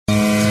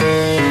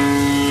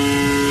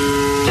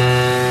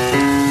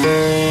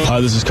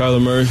Hi, this is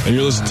Kyler Murray, and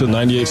you're listening to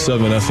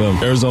 98.7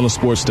 FM, Arizona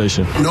Sports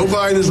Station.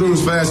 Nobody in this room as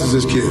fast as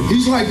this kid.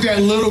 He's like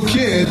that little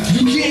kid.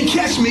 You can't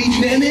catch me.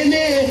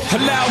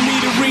 Allow me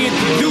to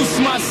reintroduce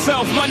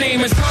myself. My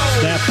name is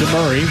Snap to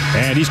Murray,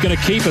 and he's going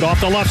to keep it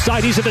off the left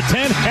side. He's at the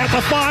 10, at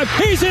the 5.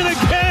 He's in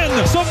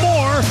again. Some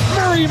more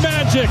Murray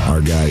magic.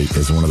 Our guy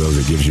is one of those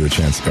that gives you a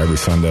chance every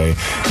Sunday,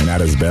 and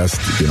at his best,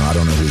 I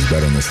don't know who's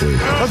better in this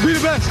league. Let's be the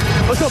best.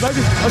 Let's go,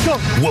 baby. Let's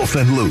go. Wolf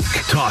and Luke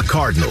talk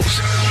Cardinals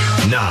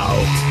now.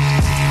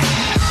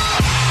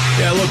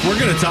 Yeah, look, we're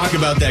going to talk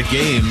about that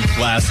game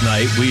last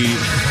night.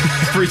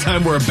 Every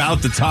time we're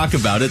about to talk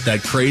about it,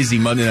 that crazy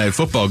Monday Night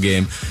Football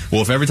game,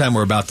 well, if every time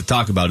we're about to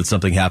talk about it,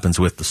 something happens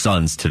with the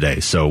Suns today.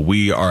 So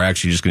we are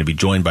actually just going to be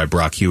joined by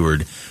Brock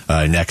Huard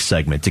next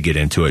segment to get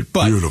into it.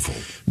 But beautiful.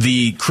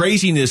 The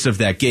craziness of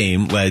that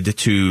game led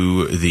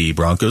to the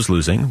Broncos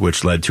losing,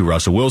 which led to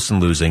Russell Wilson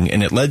losing,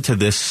 and it led to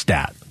this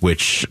stat,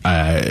 which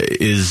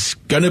is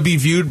going to be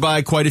viewed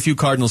by quite a few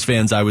Cardinals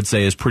fans, I would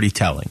say, as pretty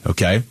telling,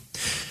 okay?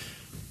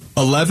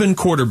 11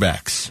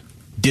 quarterbacks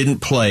didn't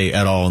play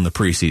at all in the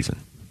preseason.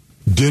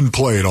 Didn't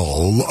play at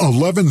all.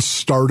 11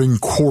 starting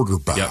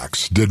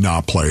quarterbacks did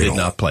not play at all. Did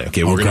not play.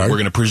 Okay, we're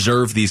going to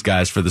preserve these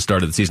guys for the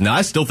start of the season. Now,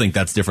 I still think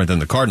that's different than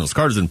the Cardinals.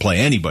 Cardinals didn't play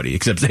anybody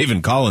except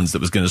Zaven Collins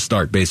that was going to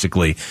start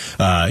basically.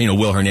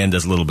 Will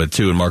Hernandez a little bit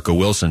too and Marco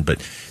Wilson. But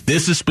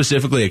this is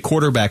specifically a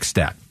quarterback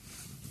stat.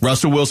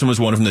 Russell Wilson was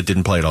one of them that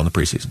didn't play at all in the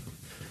preseason.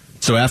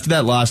 So after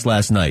that loss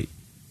last night,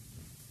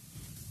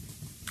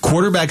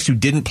 quarterbacks who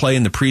didn't play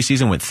in the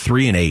preseason went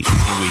 3-8 in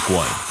week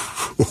 1.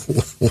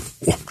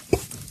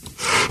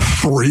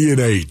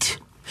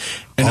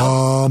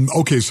 3-8.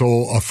 Okay, so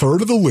a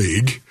third of the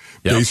league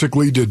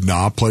basically did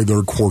not play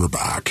their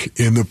quarterback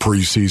in the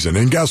preseason.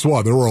 And guess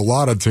what? There were a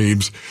lot of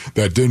teams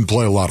that didn't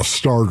play a lot of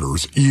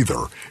starters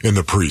either in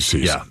the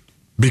preseason. Yeah.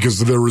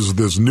 Because there was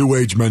this new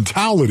age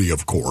mentality,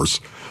 of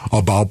course,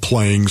 about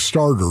playing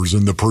starters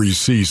in the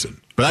preseason.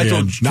 But I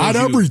told not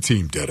every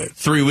team did it.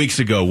 3 weeks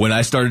ago, when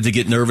I started to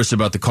get nervous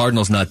about the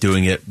Cardinals not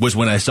doing it, was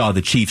when I saw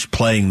the Chiefs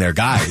playing their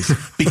guys,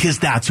 because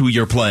that's who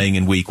you're playing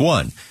in week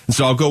 1. And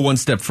so I'll go one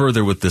step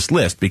further with this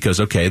list,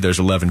 because, okay, there's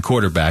 11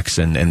 quarterbacks,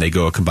 and they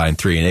go a combined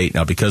 3-8.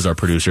 Now, because our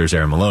producer is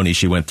Erin Maloney,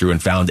 she went through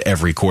and found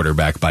every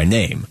quarterback by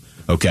name,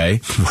 okay?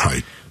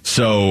 Right.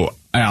 So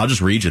I'll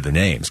just read you the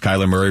names.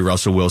 Kyler Murray,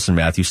 Russell Wilson,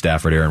 Matthew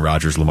Stafford, Aaron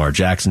Rodgers, Lamar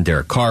Jackson,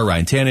 Derek Carr,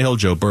 Ryan Tannehill,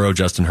 Joe Burrow,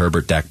 Justin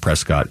Herbert, Dak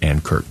Prescott,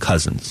 and Kirk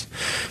Cousins.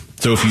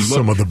 So if you look,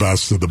 some of the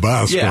best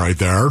right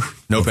there.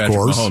 No Patrick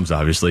Mahomes,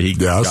 obviously. He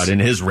got in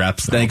his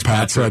reps. Thanks,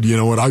 Pat Patrick. said, you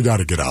know what, I got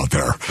to get out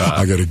there.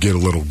 I got to get a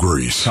little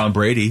grease. Tom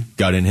Brady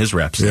got in his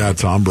reps. Yeah,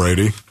 Tom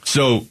Brady.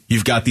 So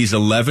you've got these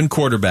 11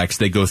 quarterbacks.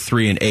 They go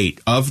 3-8.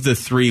 Of the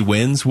 3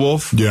 wins,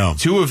 Wolf,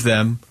 2 of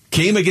them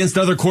came against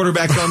other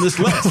quarterbacks on this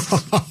list.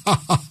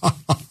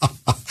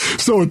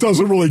 So it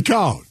doesn't really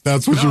count.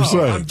 That's what you're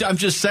saying. I'm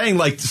just saying,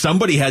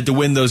 somebody had to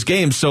win those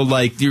games. So,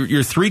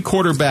 your 3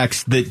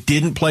 quarterbacks that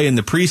didn't play in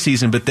the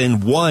preseason but then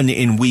won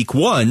in week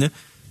 1,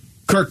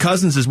 Kirk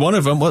Cousins is one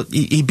of them. Well,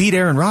 he beat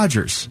Aaron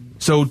Rodgers.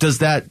 So does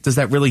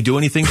that really do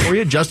anything for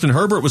you? Justin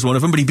Herbert was one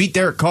of them, but he beat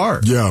Derek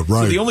Carr. Yeah,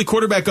 right. So the only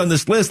quarterback on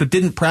this list that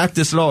didn't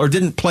practice at all or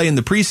didn't play in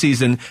the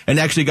preseason and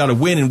actually got a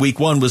win in week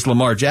 1 was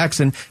Lamar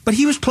Jackson, but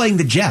he was playing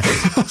the Jets.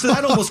 So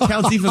that almost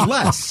counts even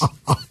less.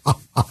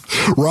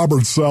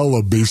 Robert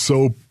Sala would be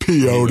so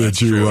PO'd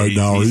at you right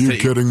now. Are you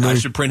kidding me? I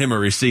should print him a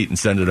receipt and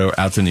send it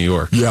out to New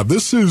York. Yeah,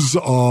 this is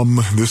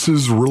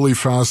really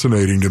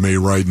fascinating to me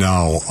right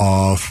now.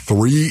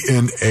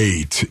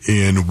 3-8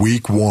 in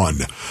week 1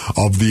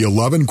 of the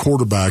 11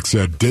 quarterbacks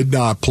that did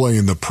not play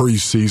in the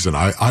preseason.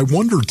 I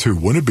wonder too,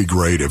 wouldn't it be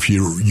great if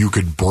you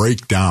could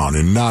break down,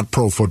 and not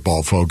Pro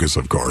Football Focus,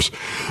 of course,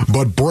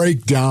 but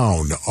break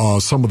down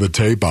some of the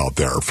tape out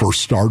there for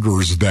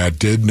starters that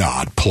did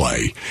not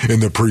play in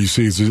the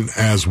preseason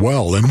as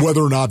well, and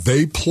whether or not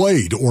they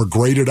played or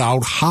graded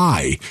out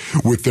high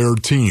with their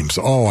teams.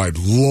 Oh, I'd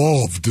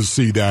love to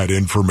see that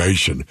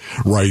information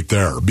right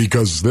there,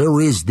 because there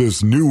is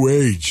this new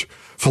age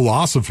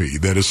philosophy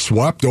that has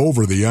swept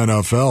over the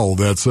NFL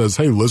that says,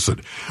 hey,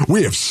 listen,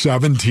 we have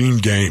 17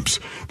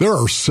 games. There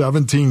are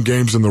 17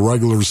 games in the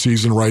regular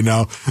season right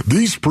now.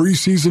 These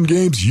preseason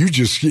games, you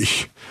just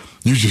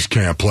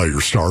can't play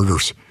your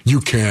starters.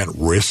 You can't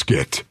risk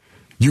it.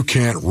 You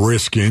can't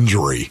risk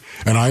injury.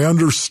 And I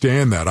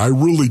understand that. I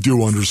really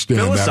do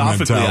understand that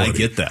mentality. Philosophically, I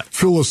get that.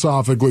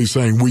 Philosophically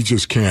saying we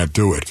just can't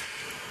do it.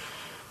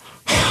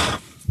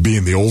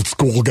 Being the old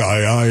school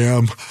guy I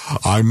am,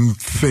 I'm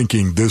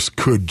thinking this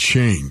could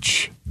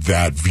change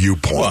that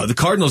viewpoint. Well, the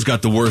Cardinals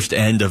got the worst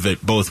end of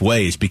it both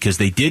ways, because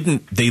they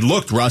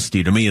looked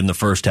rusty to me in the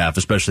first half,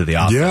 especially the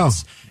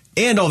offense.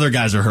 Yeah. And all their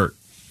guys are hurt.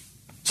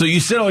 So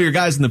you sit all your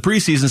guys in the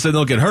preseason so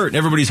they'll get hurt, and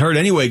everybody's hurt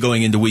anyway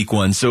going into week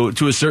 1. So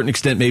to a certain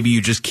extent, maybe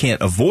you just can't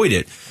avoid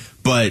it.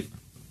 But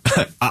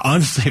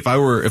honestly, if I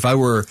were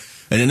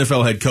an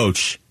NFL head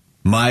coach,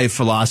 my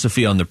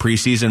philosophy on the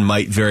preseason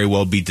might very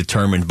well be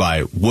determined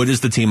by what is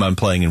the team I'm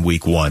playing in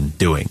week 1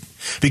 doing.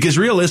 Because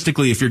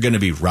realistically, if you're going to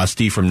be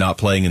rusty from not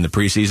playing in the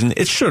preseason,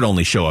 it should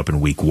only show up in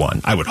week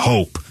 1. I would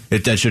hope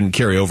that shouldn't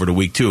carry over to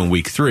week 2 and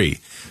week 3.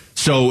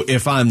 So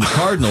if I'm the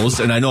Cardinals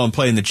and I know I'm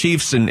playing the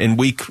Chiefs in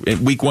week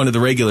 1 of the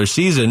regular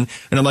season,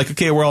 and I'm like,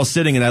 okay, we're all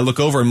sitting, and I look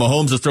over and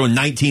Mahomes is throwing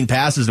 19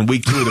 passes in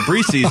week 2 of the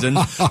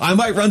preseason, I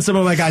might run some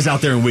of my guys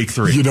out there in week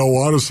 3. You know,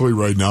 honestly,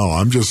 right now,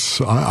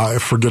 I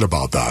forget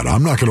about that.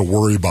 I'm not going to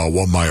worry about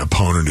what my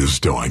opponent is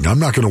doing. I'm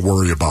not going to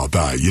worry about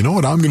that. You know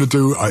what I'm going to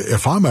do?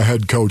 If I'm a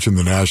head coach in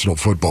the National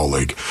Football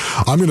League,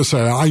 I'm going to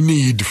say I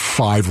need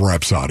 5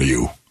 reps out of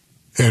you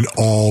in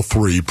all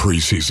 3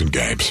 preseason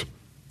games.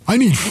 I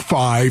need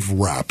 5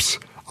 reps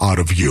out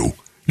of you.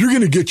 You're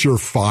going to get your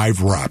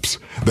 5 reps.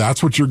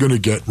 That's what you're going to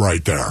get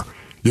right there.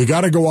 You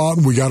got to go out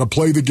and we got to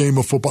play the game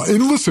of football.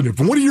 And listen, if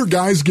one of your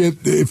guys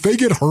if they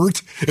get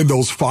hurt in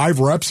those 5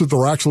 reps that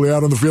they're actually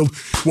out on the field,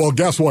 well,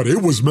 guess what?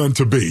 It was meant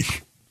to be.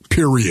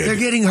 Period. They're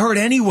getting hurt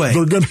anyway.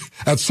 They're going to,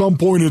 at some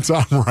point, it's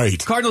on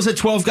right. Cardinals had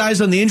 12 guys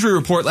on the injury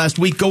report last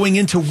week going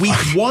into week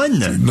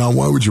 1. Now,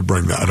 why would you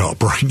bring that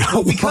up right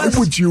now? Well, why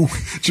would you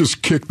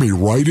just kick me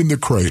right in the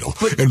cradle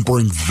and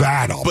bring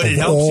that up? But it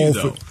helps you,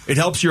 though. It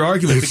helps your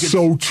argument. It's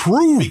so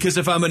true. Because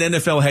if I'm an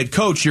NFL head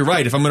coach, you're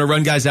right. If I'm going to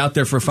run guys out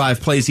there for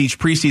 5 plays each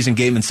preseason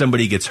game and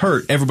somebody gets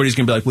hurt, everybody's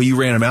going to be like, well, you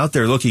ran him out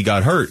there. Look, he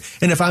got hurt.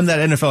 And if I'm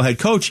that NFL head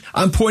coach,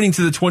 I'm pointing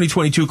to the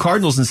 2022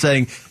 Cardinals and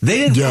saying, they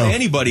didn't play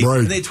anybody,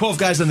 right. And they had 12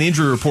 guys on the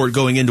injury report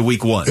going into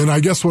week 1. And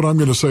I guess what I'm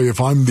going to say, if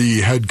I'm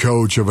the head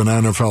coach of an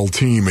NFL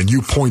team and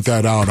you point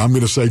that out, I'm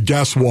going to say,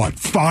 guess what?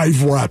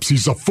 5 reps.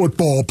 He's a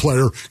football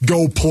player.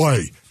 Go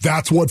play.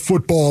 That's what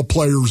football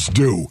players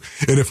do.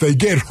 And if they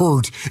get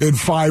hurt in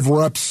 5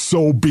 reps,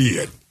 so be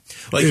it.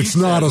 It's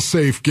not a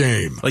safe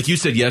game. Like you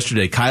said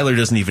yesterday, Kyler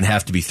doesn't even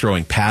have to be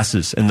throwing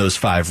passes in those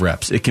 5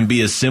 reps. It can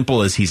be as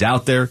simple as he's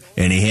out there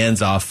and he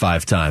hands off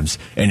 5 times.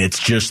 And it's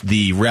just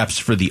the reps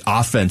for the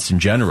offense in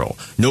general.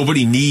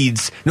 Nobody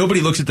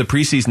looks at the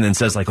preseason and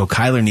says, like, oh,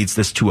 Kyler needs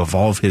this to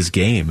evolve his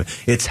game.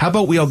 It's how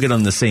about we all get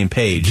on the same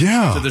page?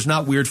 Yeah. So there's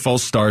not weird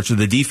false starts or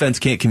the defense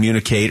can't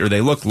communicate or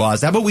they look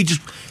lost. How about we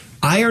just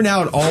iron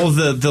out all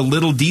the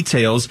little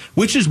details,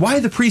 which is why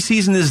the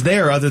preseason is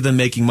there other than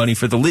making money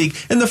for the league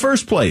in the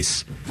first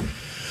place.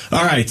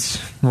 All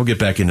right, we'll get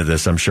back into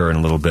this, I'm sure, in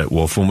a little bit,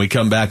 Wolf. When we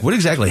come back, what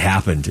exactly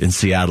happened in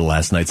Seattle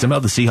last night? Somehow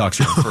the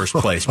Seahawks are in first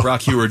place. Brock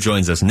Huard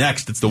joins us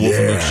next. It's the Wolf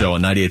and Luke Show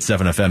on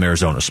 98.7 FM,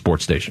 Arizona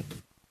Sports Station.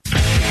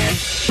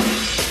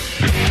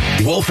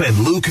 Wolf and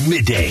Luke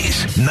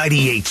Middays,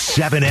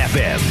 98.7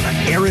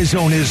 FM,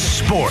 Arizona's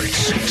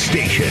Sports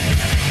Station.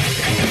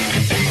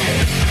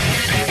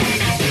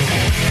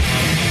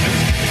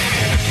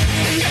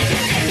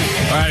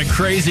 All right, a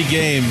crazy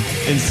game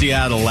in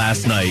Seattle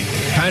last night.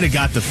 Kind of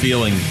got the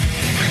feeling,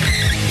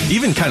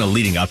 even kind of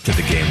leading up to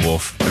the game,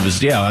 Wolf. It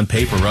was, on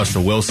paper,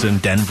 Russell Wilson,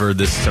 Denver.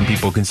 Some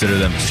people consider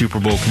them a Super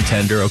Bowl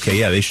contender.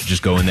 Okay, they should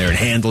just go in there and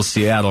handle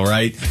Seattle,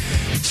 right?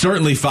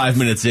 Certainly 5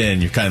 minutes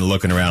in, you're kind of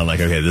looking around like,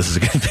 okay, this is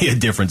going to be a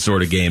different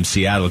sort of game.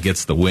 Seattle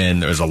gets the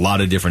win. There's a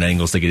lot of different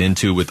angles to get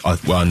into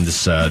on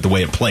this the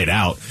way it played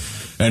out.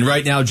 And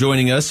right now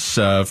joining us,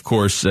 of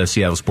course,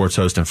 Seattle sports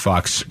host and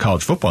Fox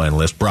college football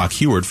analyst, Brock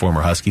Huard, former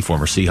Husky,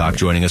 former Seahawk,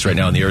 joining us right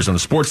now on the Arizona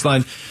Sports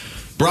Line.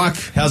 Brock,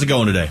 how's it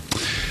going today?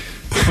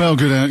 Well,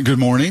 good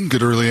morning,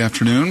 good early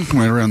afternoon,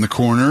 right around the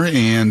corner,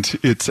 and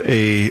it's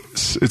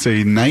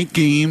a night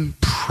game,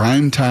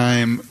 prime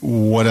time.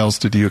 What else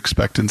did you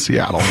expect in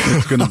Seattle?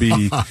 It's going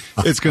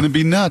to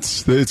be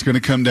nuts. It's going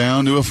to come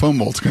down to a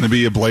fumble. It's going to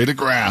be a blade of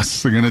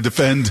grass. They're going to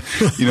defend,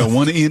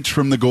 1 inch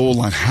from the goal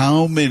line.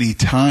 How many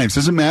times?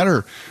 Doesn't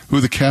matter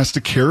who the cast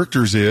of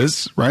characters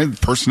is, right? The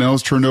personnel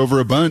is turned over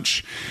a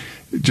bunch.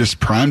 Just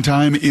prime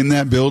time in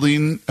that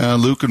building,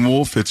 Luke and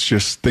Wolf, it's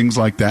just things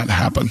like that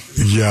happen.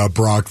 Yeah,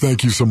 Brock,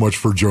 thank you so much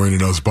for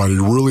joining us, buddy.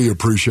 Really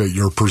appreciate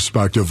your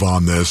perspective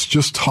on this.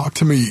 Just talk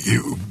to me,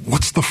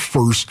 what's the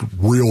first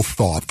real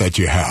thought that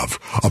you have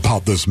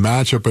about this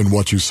matchup and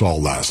what you saw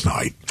last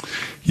night?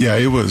 Yeah,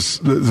 it was,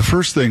 the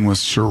first thing was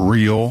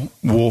surreal,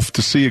 Wolf,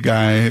 to see a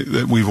guy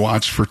that we've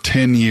watched for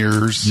 10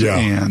 years. Yeah.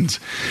 And,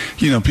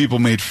 people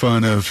made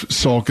fun of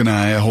Salk and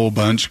I a whole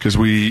bunch because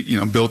we,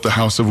 built the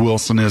House of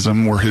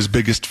Wilsonism. We're his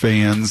biggest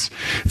fans,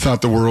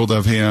 thought the world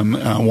of him,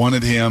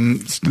 wanted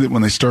him.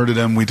 When they started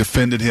him, we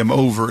defended him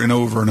over and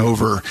over and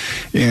over.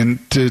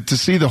 And to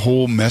see the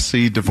whole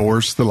messy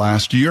divorce the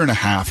last year and a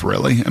half,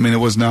 really. I mean, it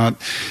was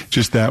not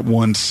just that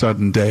one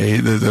sudden day.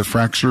 The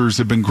fractures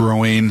have been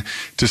growing.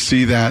 To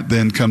see that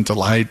then come to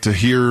light, to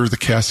hear the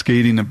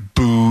cascading of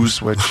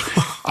boos, which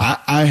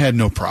I had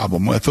no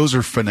problem with. Those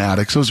are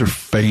fanatics. Those are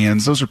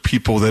fans. Those are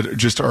people that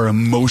just are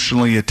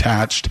emotionally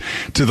attached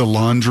to the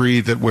laundry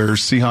that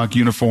wears Seahawk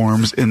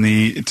uniforms. And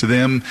to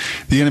them,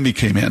 the enemy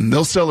came in.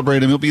 They'll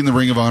celebrate him. He'll be in the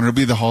Ring of Honor. He'll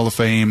be the Hall of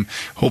Fame.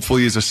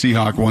 Hopefully he's a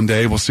Seahawk one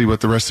day. We'll see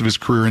what the rest of his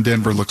career in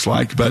Denver looks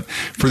like. But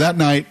for that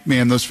night,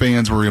 man, those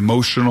fans were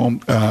emotional.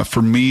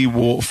 For me,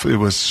 Wolf, it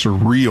was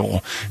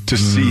surreal to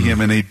see him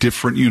in a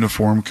different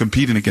uniform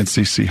competing against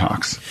these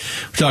Seahawks.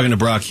 We're talking to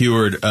Brock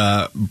Huard.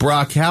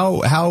 Brock,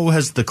 how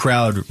has the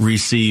crowd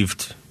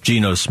received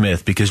Geno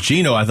Smith, because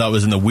Geno, I thought,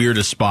 was in the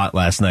weirdest spot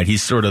last night.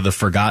 He's sort of the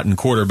forgotten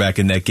quarterback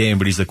in that game,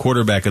 but he's the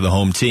quarterback of the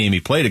home team. He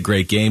played a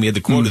great game. He had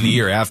the quote of the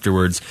year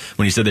afterwards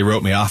when he said they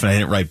wrote me off and I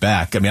didn't write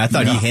back. I mean, I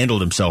thought he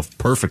handled himself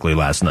perfectly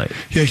last night.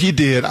 Yeah, he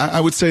did. I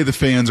would say the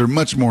fans are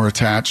much more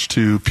attached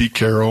to Pete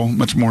Carroll,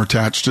 much more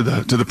attached to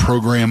the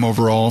program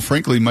overall,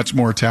 frankly, much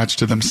more attached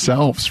to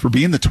themselves for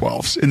being the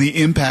 12s and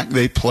the impact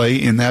they play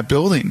in that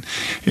building.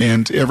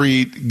 And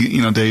every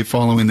day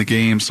following the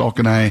game, Salk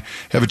and I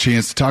have a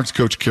chance to talk to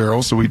Coach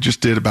Carroll, so we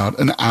just did about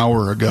an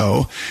hour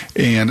ago,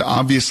 and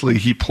obviously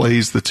he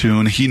plays the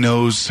tune. He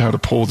knows how to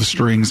pull the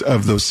strings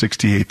of those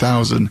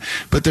 68,000,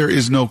 but there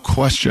is no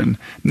question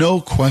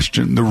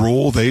the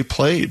role they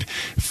played.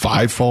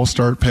 5 false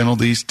start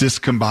penalties,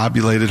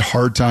 discombobulated,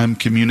 hard time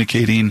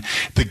communicating,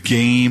 the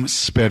game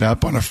sped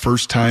up on a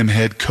first-time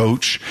head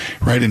coach,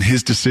 right, in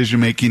his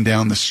decision-making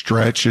down the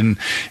stretch, and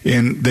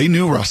they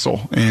knew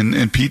Russell,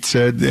 and Pete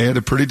said they had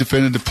a pretty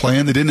definitive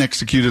plan. They didn't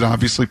execute it,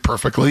 obviously,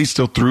 perfectly. He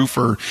still threw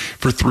for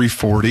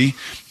 340.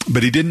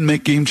 But he didn't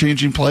make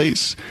game-changing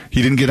plays.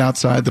 He didn't get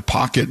outside the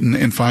pocket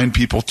and find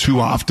people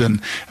too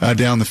often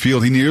down the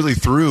field. He nearly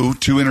threw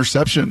 2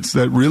 interceptions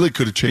that really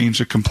could have changed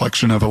the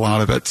complexion of a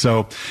lot of it.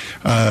 So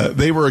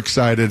they were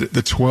excited.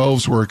 The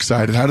 12s were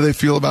excited. How do they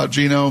feel about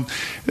Geno?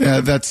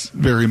 That's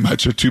very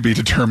much a to be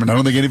determined. I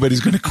don't think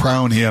anybody's going to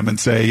crown him and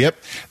say, yep,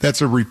 that's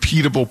a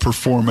repeatable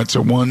performance,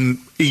 a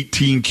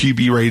 118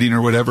 QB rating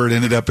or whatever it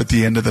ended up at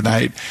the end of the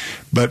night.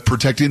 But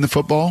protecting the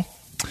football,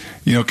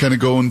 kind of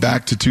going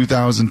back to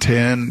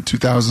 2010,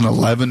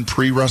 2011,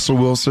 pre-Russell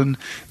Wilson,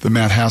 the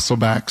Matt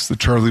Hasselbacks, the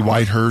Charlie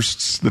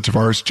Whitehursts, the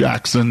Tavares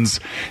Jacksons.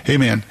 Hey,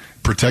 man,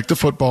 protect the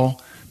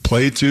football,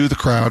 play to the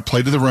crowd,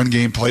 play to the run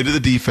game, play to the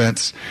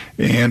defense.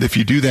 And if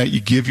you do that, you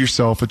give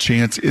yourself a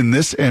chance in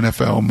this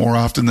NFL more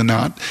often than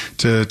not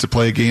to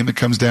play a game that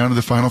comes down to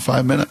the final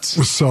 5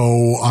 minutes.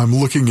 So I'm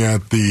looking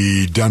at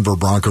the Denver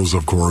Broncos,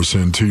 of course,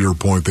 and to your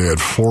point, they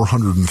had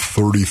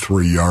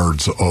 433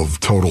 yards of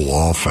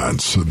total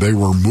offense. They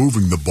were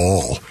moving the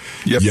ball.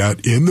 Yep.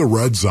 Yet in the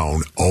red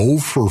zone, 0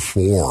 for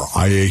 4.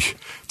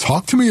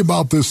 Talk to me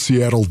about this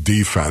Seattle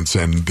defense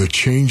and the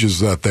changes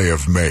that they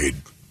have made.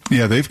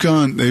 Yeah, they've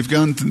gone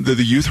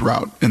the youth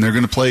route, and they're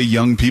going to play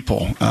young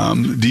people.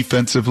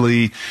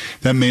 Defensively,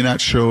 that may not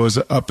show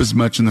up as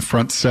much in the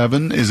front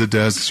 7 as it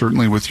does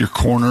certainly with your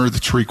corner. The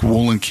Tariq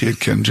Woolen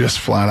kid can just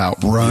flat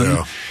out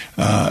run.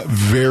 Yeah.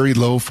 Very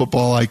low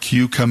football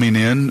IQ coming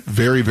in,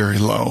 very, very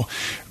low.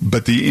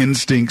 But the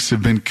instincts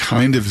have been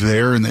kind of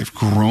there, and they've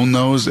grown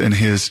those, and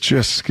his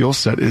just skill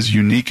set is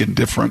unique and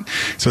different.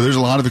 So there's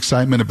a lot of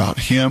excitement about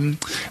him.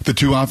 The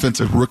 2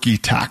 offensive rookie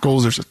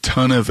tackles, there's a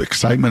ton of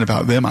excitement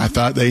about them. I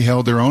thought they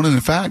held their own. And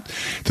in fact,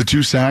 the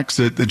 2 sacks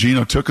that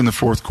Geno took in the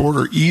fourth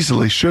quarter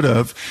easily should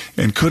have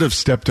and could have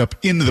stepped up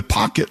into the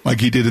pocket like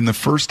he did in the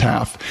first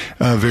half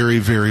very,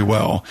 very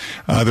well.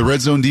 The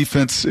red zone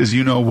defense, as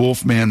you know,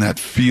 Wolf, man, that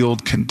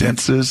field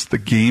condenses. The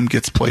game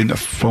gets played in a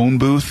phone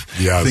booth.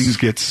 Yes. Things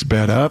get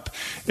sped up.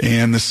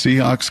 And the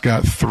Seahawks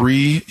got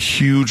 3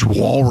 huge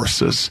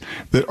walruses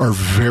that are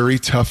very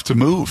tough to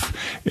move.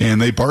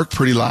 And they bark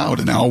pretty loud.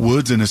 And Al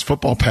Woods in his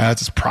football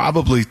pads is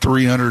probably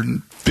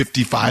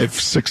 355,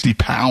 60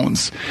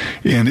 pounds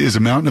and is a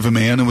mountain of a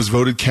man and was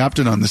voted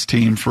captain on this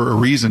team for a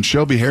reason.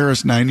 Shelby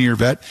Harris, 9-year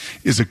vet,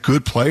 is a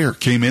good player.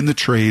 Came in the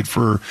trade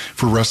for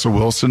Russell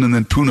Wilson. And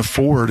then Poona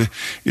Ford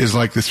is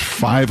like this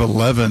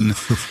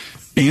 5'11"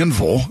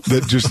 anvil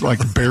that just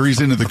like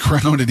buries into the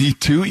ground, and he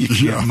too, you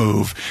can't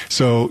move.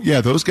 So yeah,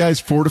 those guys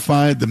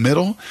fortified the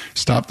middle,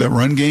 stopped that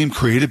run game,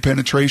 created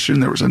penetration.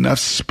 There was enough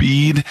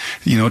speed,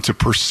 to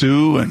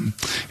pursue, and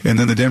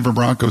then the Denver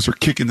Broncos are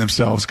kicking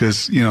themselves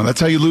because, that's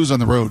how you lose on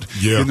the road.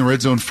 Yeah. In the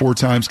red zone 4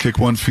 times, kick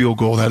 1 field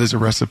goal. That is a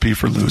recipe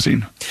for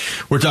losing.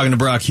 We're talking to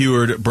Brock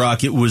Huard.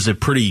 Brock, it was a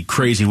pretty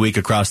crazy week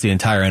across the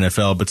entire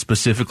NFL, but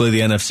specifically the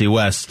NFC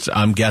West.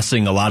 I'm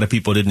guessing a lot of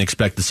people didn't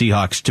expect the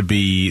Seahawks to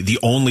be the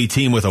only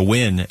team with a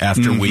win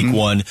after week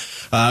 1.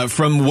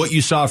 From what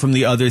you saw from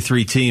the other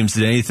 3 teams,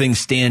 did anything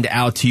stand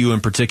out to you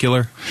in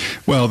particular?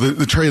 Well,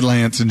 the Trey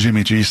Lance and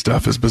Jimmy G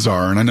stuff is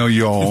bizarre, and I know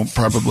you all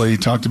probably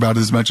talked about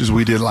it as much as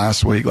we did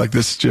last week. Like,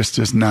 this just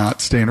is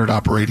not standard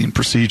operating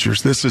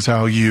procedures. This is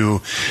how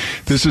you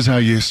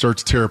start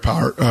to tear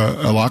apart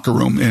a locker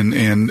room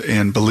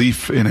and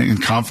belief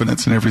and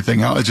confidence and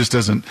everything else.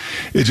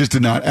 It just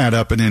did not add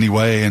up in any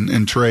way.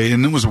 And Trey,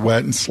 and it was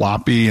wet and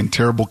sloppy and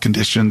terrible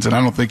conditions, and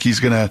I don't think he's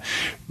going to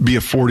be a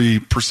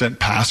 40%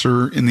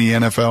 passer in the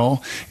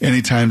NFL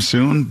anytime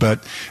soon,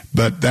 but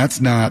that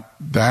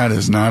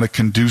is not a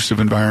conducive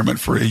environment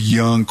for a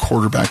young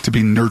quarterback to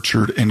be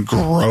nurtured and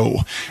grow.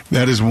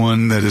 That is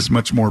one that is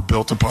much more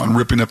built upon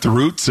ripping up the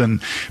roots,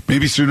 and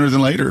maybe sooner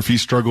than later, if he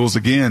struggles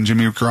again,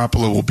 Jimmy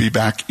Garoppolo will be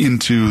back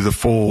into the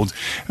fold.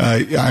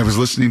 I was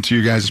listening to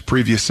you guys'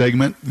 previous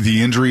segment.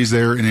 The injuries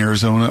there in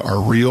Arizona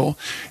are real.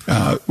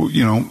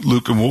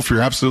 Luke and Wolf,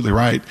 you're absolutely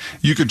right.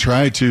 You could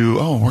try to,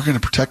 we're going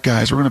to protect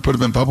guys. We're going to put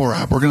them in bubble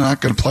wrap. We're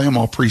not going to play them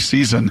all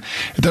preseason.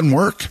 It doesn't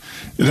work.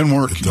 It doesn't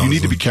work. You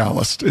need to be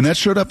calloused. And that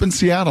showed up in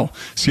Seattle.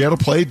 Seattle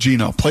played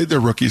Geno, played their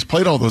rookies,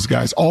 played all those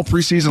guys all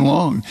preseason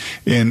long.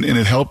 And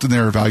it helped in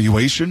their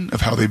evaluation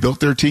of how they built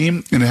their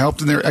team, and it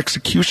helped in their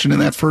execution in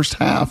that first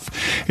half.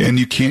 And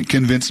you can't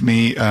convince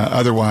me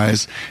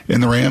otherwise.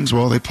 And the Rams,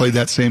 well, they played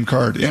that same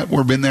card. Yeah,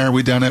 we've been there.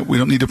 We've done it. We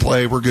don't need to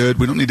play. We're good.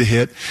 We don't need to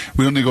hit.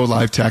 We don't need to go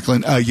live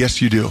tackling.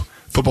 Yes, you do.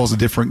 Football's a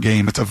different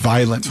game. It's a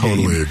violent game.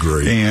 Totally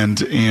agree.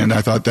 And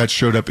I thought that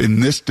showed up in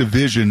this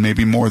division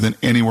maybe more than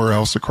anywhere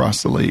else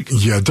across the league.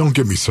 Yeah, don't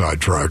get me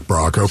sidetracked,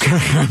 Brock, okay?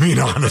 I mean,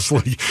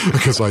 honestly,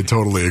 because I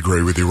totally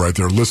agree with you right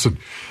there. Listen,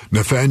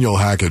 Nathaniel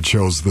Hackett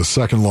chose the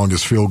second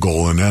longest field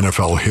goal in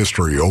NFL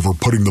history over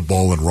putting the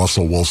ball in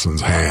Russell Wilson's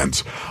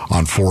hands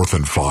on 4th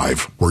and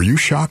 5. Were you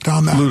shocked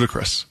on that?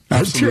 Ludicrous.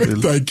 Absolutely.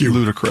 Thank you.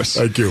 Ludicrous.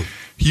 Thank you.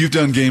 You've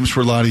done games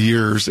for a lot of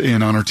years,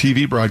 and on our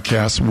TV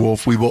broadcasts,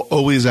 Wolf, we will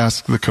always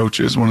ask the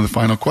coaches one of the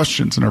final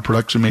questions in our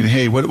production meeting.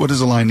 Hey, what is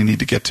the line you need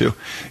to get to?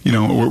 You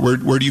know,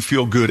 where do you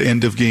feel good?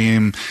 End of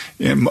game,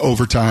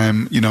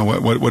 overtime. You know,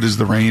 what is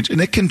the range? And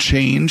it can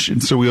change,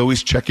 and so we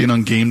always check in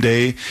on game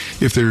day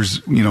if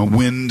there's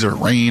wind or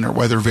rain or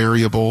weather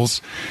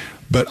variables.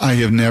 But I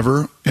have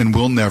never and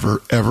will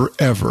never, ever,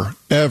 ever,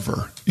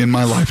 ever in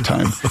my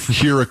lifetime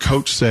hear a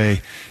coach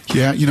say,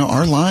 yeah,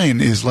 our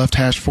line is left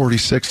hash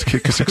 46 to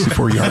kick a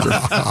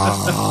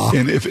 64-yarder.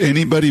 And if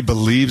anybody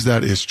believes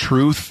that is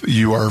truth,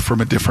 you are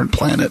from a different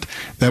planet.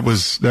 That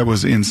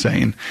was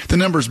insane. The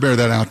numbers bear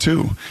that out,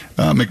 too.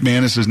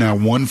 McManus is now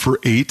 1 for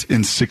 8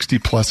 in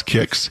 60-plus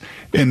kicks.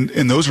 And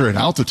those are at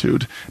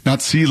altitude,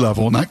 not sea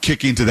level, not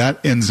kicking to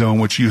that end zone,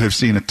 which you have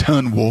seen a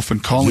ton, Wolf,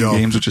 in calling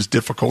games, which is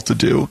difficult to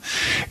do.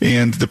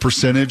 And the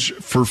percentage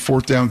for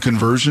fourth down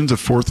conversions of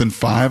 4th and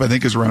 5, I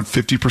think, is around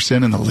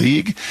 50% in the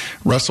league.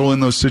 Russell in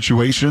those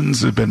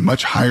situations have been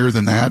much higher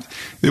than that.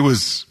 It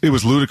was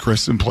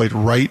ludicrous and played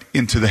right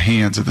into the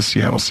hands of the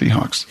Seattle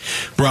Seahawks.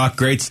 Brock,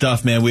 great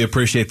stuff, man. We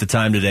appreciate the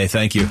time today.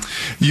 Thank you.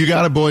 You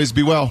got it, boys.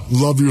 Be well.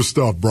 Love your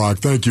stuff, Brock.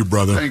 Thank you,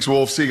 brother. Thanks,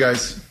 Wolf. See you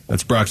guys.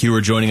 That's Brock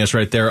Huard joining us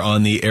right there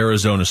on the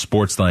Arizona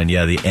Sports Line.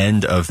 Yeah, the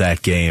end of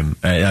that game.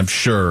 I'm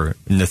sure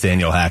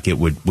Nathaniel Hackett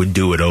would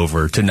do it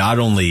over to not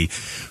only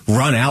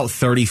run out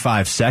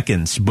 35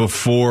 seconds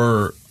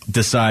before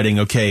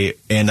deciding, okay,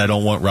 and I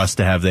don't want Russ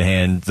to have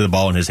the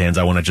ball in his hands.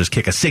 I want to just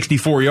kick a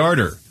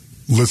 64-yarder.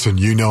 Listen,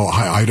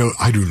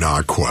 I do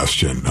not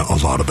question a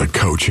lot of the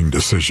coaching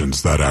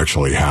decisions that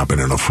actually happen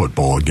in a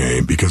football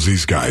game, because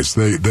these guys,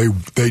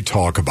 they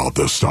talk about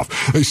this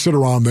stuff. They sit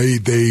around,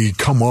 they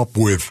come up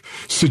with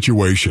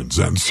situations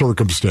and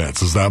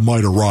circumstances that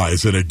might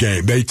arise in a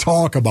game. They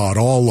talk about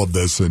all of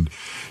this, and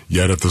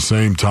yet at the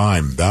same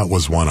time, that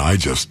was one I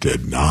just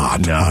did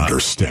not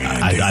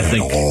understand at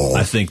all.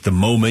 I think the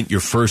moment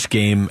your first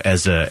game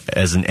as an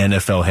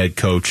NFL head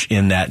coach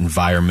in that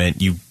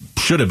environment, you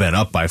should have been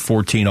up by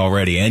 14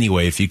 already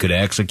anyway if you could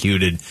have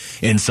executed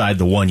inside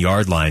the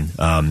 1-yard line.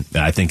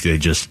 I think they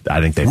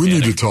We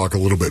need to talk a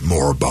little bit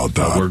more about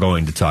that. We're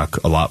going to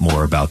talk a lot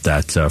more about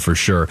that for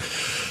sure.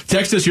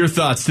 Text us your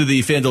thoughts to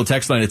the FanDuel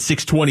text line at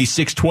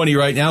 620-620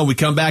 right now. We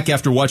come back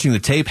after watching the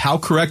tape. How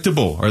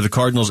correctable are the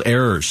Cardinals'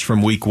 errors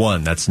from Week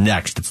 1? That's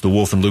next. It's the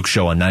Wolf and Luke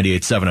Show on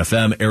 98.7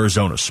 FM,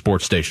 Arizona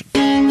Sports Station.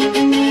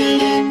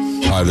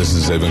 Hi, this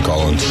is Zayvon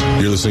Collins.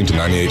 You're listening to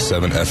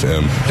 98.7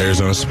 FM,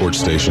 Arizona Sports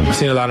Station. I've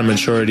seen a lot of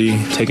maturity,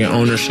 taking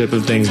ownership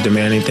of things,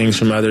 demanding things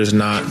from others,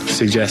 not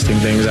suggesting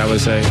things, I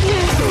would say.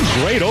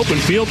 Great open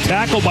field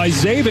tackle by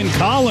Zayvon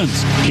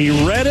Collins. He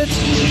read it,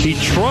 he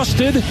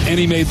trusted, and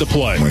he made the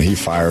play. When he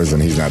fires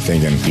and he's not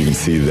thinking, you can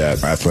see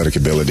that athletic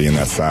ability and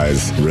that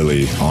size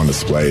really on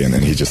display, and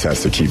then he just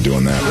has to keep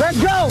doing that.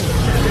 Let's go!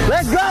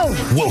 Let's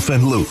go! Wolf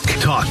and Luke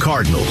talk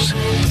Cardinals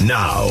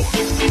now.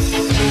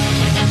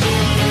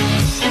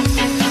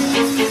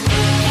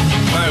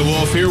 All right,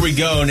 Wolf, here we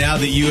go. Now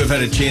that you have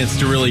had a chance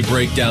to really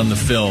break down the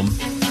film,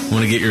 I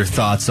want to get your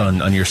thoughts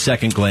on your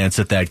second glance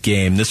at that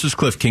game. This was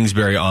Cliff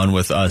Kingsbury on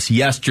with us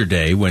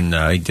yesterday when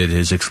he did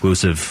his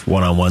exclusive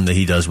one-on-one that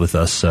he does with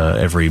us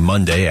every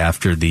Monday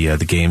after the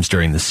games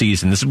during the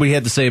season. This is what he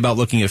had to say about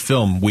looking at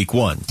film Week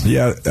 1.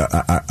 Yeah,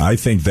 I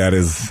think that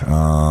is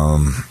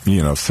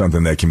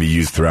something that can be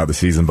used throughout the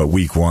season. But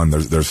Week 1,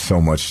 there's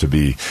so much to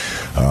be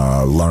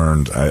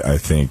learned. I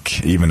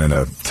think even in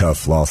a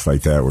tough loss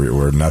like that,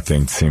 where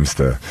nothing seems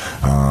to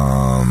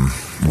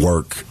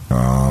work.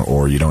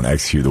 Or you don't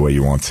execute the way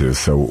you want to.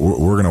 So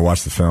we're going to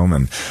watch the film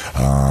and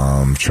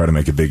try to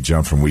make a big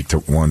jump from Week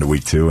 1 to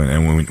Week 2,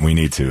 and we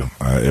need to.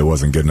 It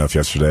wasn't good enough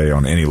yesterday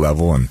on any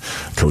level, and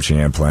coaching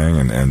and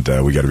playing, and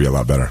we got to be a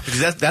lot better.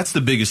 Because that's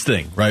the biggest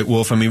thing, right,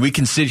 Wolf? I mean, we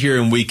can sit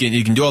here and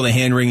you can do all the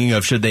hand-wringing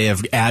of should they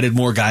have added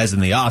more guys in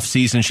the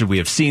offseason? Should we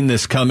have seen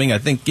this coming? I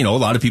think, a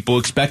lot of people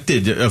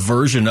expected a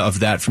version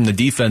of that from the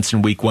defense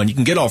in Week 1. You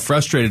can get all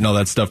frustrated and all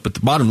that stuff, but the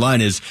bottom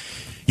line is,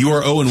 you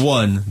are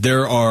 0-1.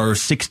 There are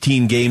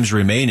 16 games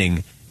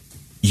remaining.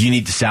 you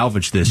need to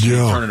salvage this. You need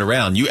to turn it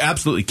around. You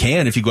absolutely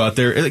can if you go out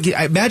there.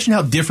 Imagine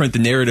how different the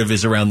narrative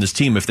is around this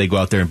team if they go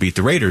out there and beat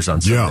the Raiders on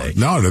Sunday.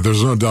 Yeah, no,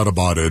 there's no doubt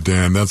about it.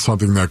 And that's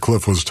something that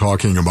Cliff was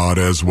talking about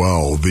as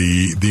well.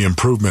 The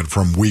improvement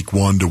from week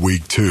 1 to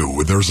week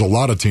 2. There's a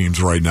lot of teams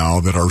right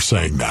now that are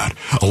saying that.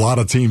 A lot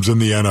of teams in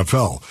the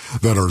NFL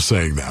that are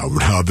saying that.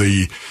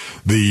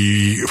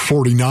 The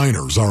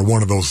 49ers are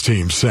one of those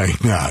teams saying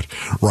that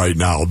right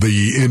now.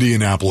 The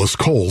Indianapolis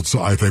Colts,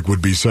 I think,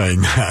 would be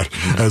saying that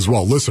as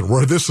well. Listen,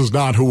 this is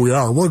not who we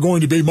are. We're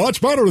going to be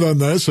much better than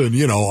this. And,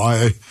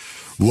 here's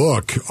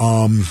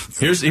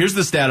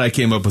the stat I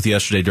came up with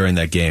yesterday during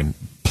that game.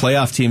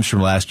 Playoff teams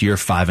from last year,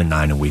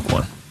 5-9 in week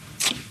 1.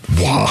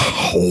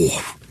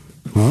 Wow.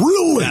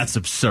 Really? That's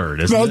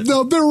absurd, isn't it?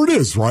 Now, there it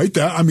is, right?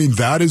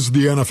 That is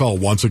the NFL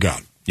once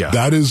again. Yeah.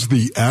 That is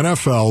the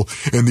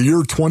NFL in the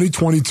year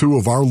 2022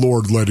 of our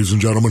Lord, ladies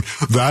and gentlemen.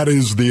 That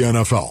is the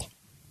NFL.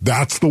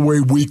 That's the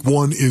way week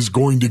 1 is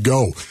going to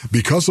go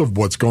because of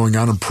what's going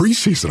on in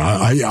preseason.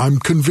 I'm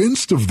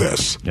convinced of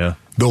this. Yeah.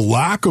 The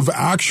lack of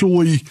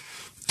the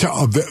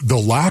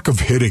lack of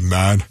hitting,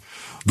 man.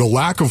 The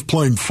lack of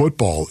playing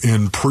football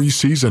in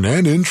preseason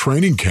and in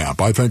training camp,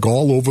 I think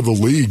all over the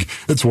league,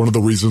 it's one of the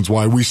reasons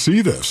why we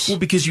see this. Well,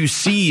 because you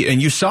see,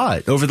 and you saw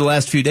it over the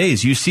last few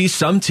days, you see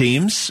some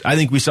teams, I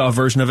think we saw a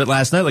version of it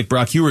last night, like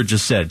Brock Huard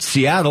just said.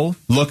 Seattle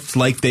looked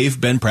like they've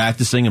been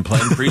practicing and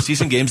playing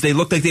preseason games. They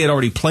looked like they had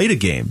already played a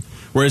game.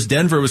 Whereas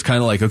Denver was kind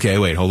of like, okay,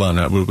 wait, hold on.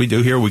 What do we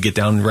do here? We get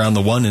down around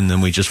the 1 and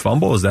then we just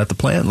fumble? Is that the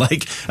plan?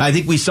 I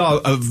think we saw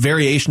a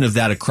variation of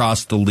that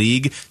across the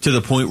league to the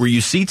point where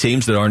you see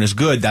teams that aren't as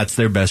good. That's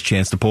their best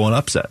chance to pull an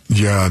upset.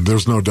 Yeah,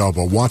 there's no doubt.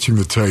 But watching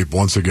the tape,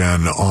 once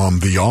again,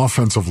 the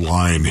offensive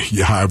line,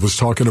 I was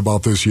talking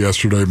about this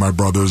yesterday, my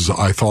brothers.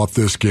 I thought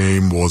this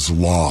game was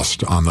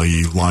lost on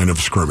the line of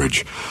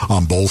scrimmage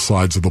on both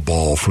sides of the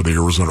ball for the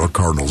Arizona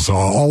Cardinals.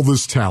 All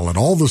this talent,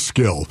 all the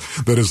skill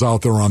that is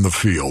out there on the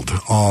field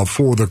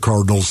for the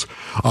Cardinals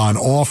on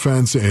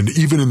offense and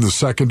even in the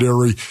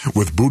secondary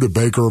with Budda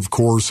Baker, of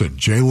course, and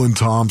Jalen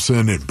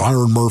Thompson and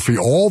Byron Murphy,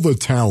 all the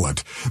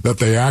talent that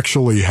they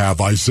actually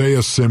have.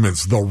 Isaiah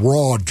Simmons, the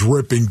raw,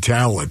 dripping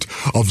talent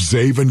of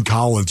Zaven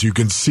Collins. You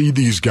can see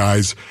these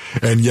guys,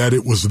 and yet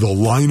it was the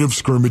line of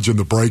scrimmage and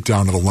the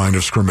breakdown of the line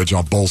of scrimmage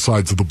on both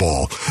sides of the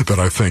ball that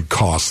I think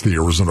cost the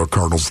Arizona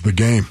Cardinals the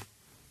game.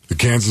 The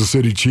Kansas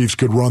City Chiefs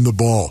could run the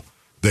ball.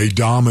 They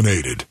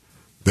dominated.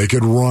 They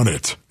could run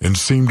it and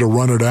seemed to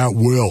run it at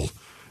will.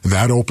 And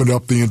that opened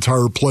up the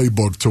entire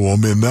playbook to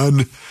them. And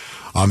then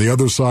on the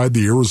other side,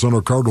 the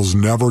Arizona Cardinals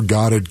never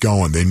got it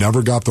going. They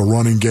never got the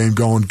running game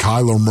going.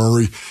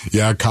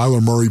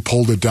 Kyler Murray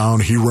pulled it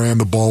down. He ran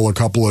the ball a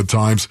couple of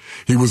times.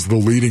 He was the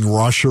leading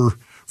rusher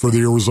for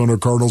the Arizona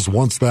Cardinals.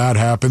 Once that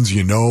happens,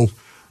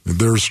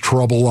 there's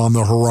trouble on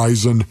the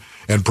horizon.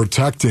 And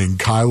protecting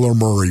Kyler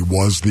Murray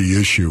was the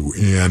issue.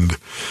 And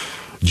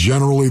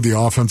generally, the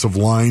offensive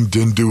line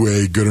didn't do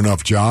a good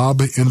enough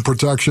job in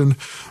protection.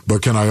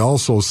 But can I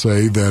also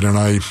say that, and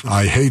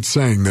I hate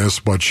saying this,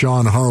 but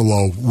Sean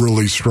Harlow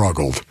really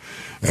struggled.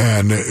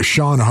 And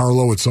Sean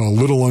Harlow, it's a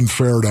little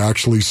unfair to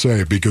actually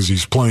say it because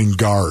he's playing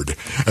guard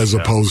as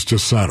opposed to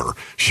center.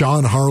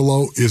 Sean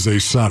Harlow is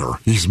a center.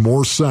 He's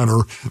more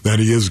center than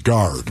he is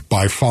guard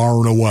by far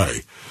and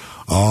away.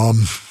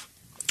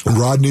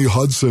 Rodney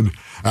Hudson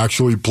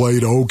actually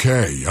played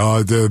okay.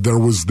 There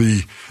was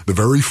the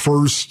very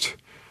first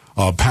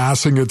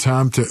passing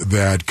attempt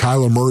that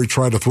Kyler Murray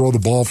tried to throw the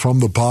ball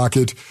from the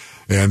pocket,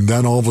 and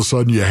then all of a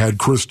sudden you had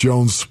Chris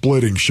Jones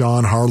splitting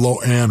Sean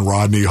Harlow and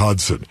Rodney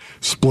Hudson,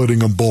 splitting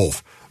them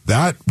both.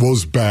 That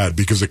was bad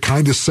because it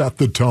kind of set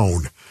the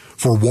tone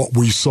for what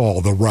we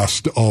saw the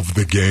rest of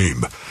the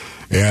game.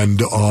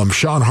 And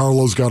Sean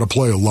Harlow's got to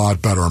play a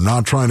lot better. I'm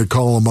not trying to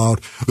call him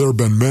out. There have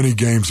been many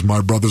games, my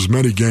brothers,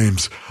 many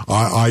games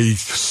I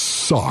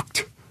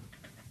sucked.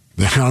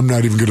 I'm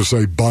not even going to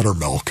say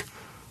buttermilk.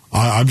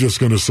 I'm just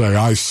going to say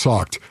I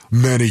sucked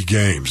many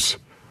games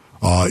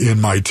in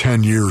my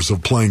 10 years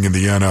of playing in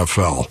the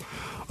NFL.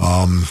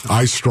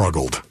 I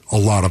struggled a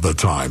lot of the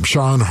time.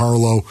 Sean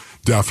Harlow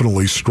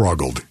definitely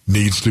struggled.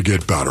 Needs to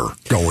get better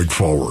going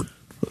forward.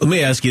 Let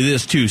me ask you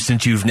this, too,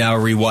 since you've now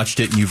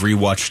rewatched it and you've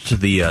rewatched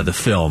the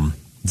film.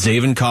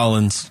 Zaven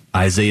Collins,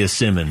 Isaiah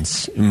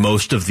Simmons,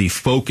 most of the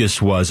focus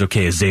was,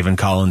 okay, is Zaven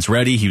Collins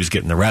ready? He was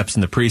getting the reps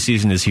in the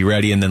preseason. Is he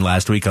ready? And then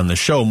last week on the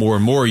show, more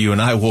and more, you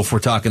and I, Wolf, were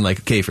talking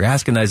like, okay, if you're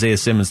asking Isaiah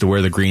Simmons to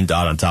wear the green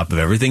dot on top of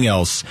everything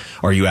else,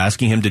 are you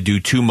asking him to do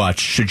too much?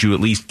 Should you at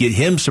least get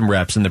him some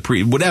reps in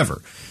the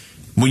whatever?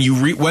 When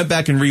you went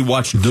back and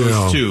rewatched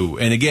those two,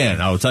 and again,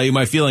 I'll tell you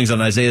my feelings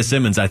on Isaiah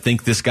Simmons. I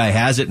think this guy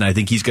has it, and I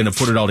think he's going to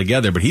put it all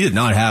together, but he did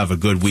not have a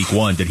good week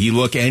 1. Did he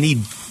look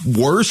any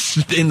worse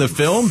in the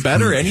film?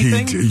 Better?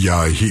 Anything?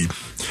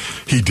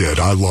 He did.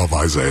 I love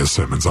Isaiah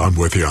Simmons. I'm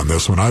with you on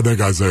this one. I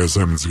think Isaiah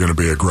Simmons is going to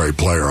be a great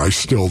player. I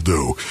still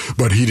do.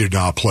 But he did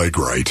not play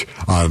great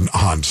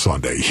on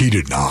Sunday. He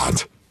did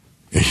not.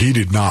 He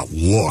did not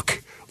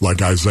look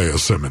like Isaiah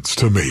Simmons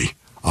to me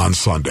on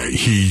Sunday.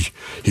 He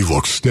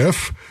looked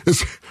stiff.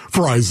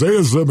 for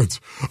Isaiah Simmons,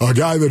 a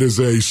guy that is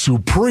a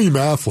supreme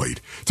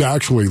athlete, to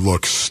actually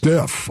look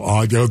stiff.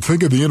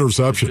 Think of the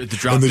interception. The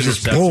drop and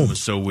interception boom,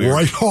 was so weird.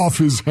 Right off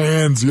his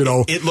hands,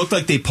 It looked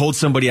like they pulled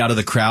somebody out of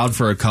the crowd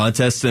for a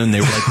contest, and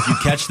they were like, if you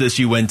catch this,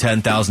 you win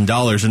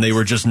 $10,000, and they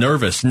were just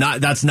nervous.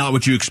 That's not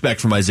what you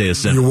expect from Isaiah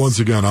Simmons. Once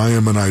again, I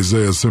am an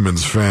Isaiah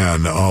Simmons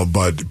fan,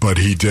 but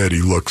he did.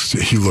 He looked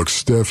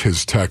stiff.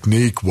 His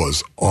technique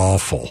was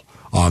awful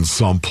on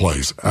some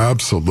plays.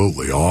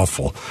 Absolutely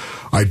awful.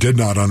 I did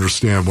not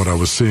understand what I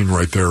was seeing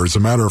right there. As a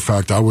matter of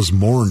fact, I was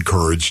more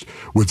encouraged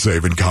with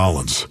Zaven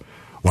Collins.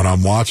 When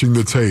I'm watching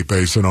the tape,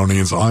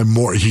 Asenonians,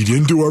 he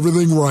didn't do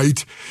everything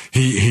right.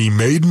 He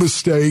made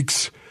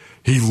mistakes.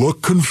 He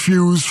looked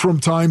confused from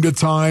time to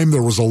time.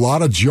 There was a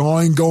lot of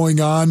jawing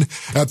going on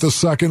at the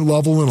second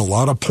level and a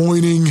lot of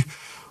pointing.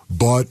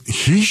 But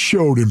he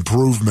showed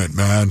improvement,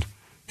 man.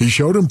 He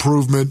showed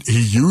improvement.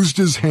 He used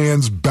his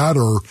hands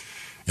better,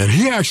 and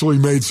he actually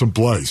made some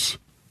plays.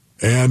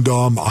 And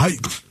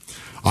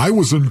I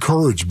was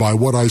encouraged by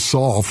what I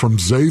saw from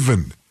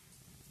Zaven,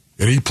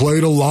 and he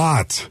played a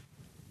lot.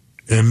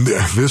 And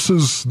this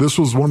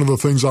was one of the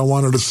things I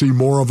wanted to see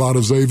more of out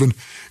of Zaven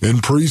in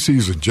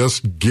preseason,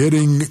 just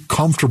getting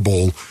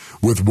comfortable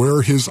with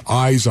where his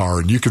eyes are,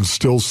 and you can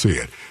still see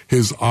it.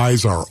 His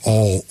eyes are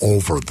all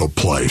over the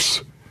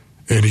place,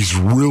 and he's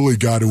really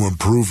got to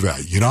improve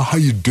that. You know how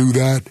you do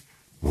that?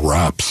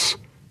 Reps.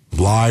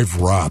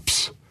 Live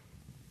reps.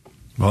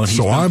 Well,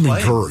 so I'm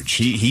encouraged.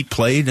 He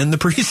played in the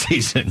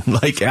preseason.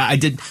 Like, I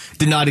did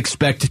not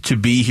expect to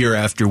be here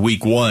after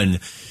week one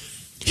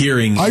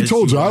hearing. I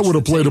told you I would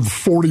have played him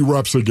 40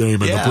 reps a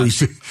game in the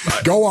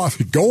preseason. Go on,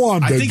 big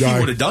guy. I think he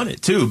would have done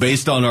it, too,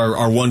 based on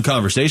our one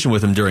conversation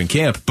with him during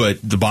camp. But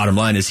the bottom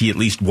line is he at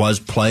least was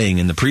playing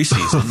in the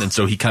preseason. And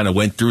so he kind of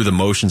went through the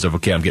motions of,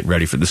 okay, I'm getting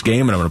ready for this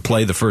game, and I'm going to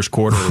play the first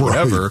quarter or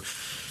whatever.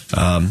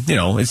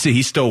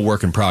 He's still a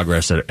work in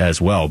progress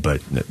as well.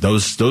 But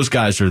those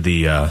guys are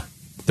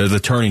they're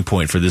the turning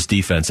point for this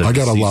defense. I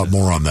got a lot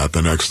more on that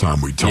the next time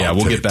we talk. Yeah,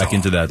 we'll get back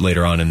into that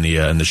later on in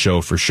the show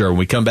for sure. When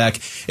we come back,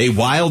 a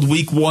wild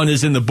week one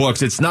is in the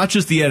books. It's not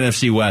just the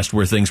NFC West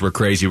where things were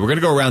crazy. We're going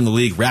to go around the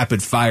league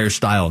rapid fire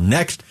style.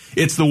 Next,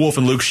 it's the Wolf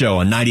and Luke Show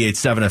on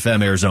 98.7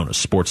 FM, Arizona's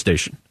sports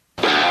station.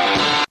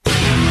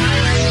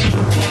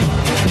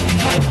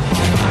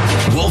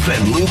 Wolf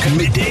and Luke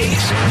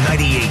middays,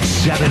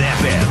 98.7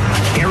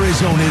 FM,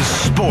 Arizona's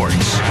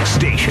sports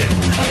station.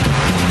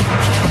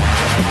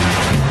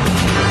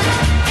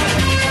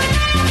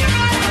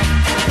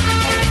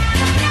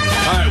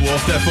 All right,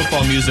 Wolf, that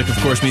football music, of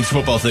course, means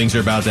football things are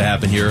about to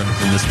happen here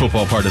in this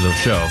football part of the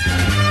show.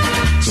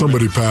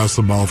 Somebody pass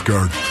the mouth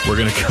guard. We're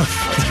going to go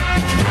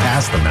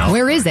pass the mouth.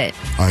 Where is it?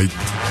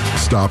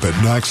 Stop it.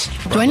 Next.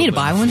 Do I need to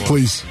buy one?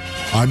 Please.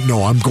 I'm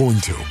going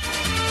to.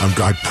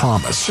 I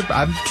promise.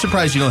 I'm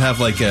surprised you don't have,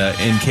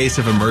 in case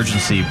of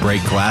emergency,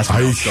 break glass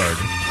mouth guard.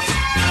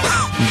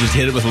 You just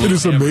hit it with a little It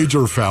is a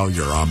major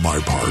failure on my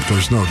part.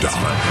 There's no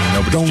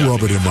doubt. Don't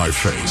rub it in my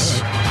face.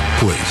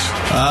 Please.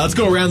 Let's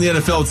go around the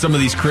NFL with some of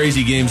these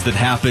crazy games that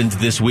happened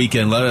this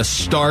weekend. Let us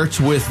start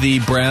with the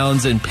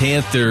Browns and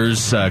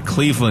Panthers.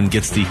 Cleveland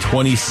gets the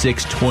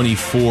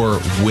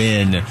 26-24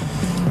 win.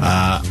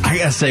 I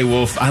gotta say,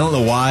 Wolf, I don't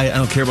know why. I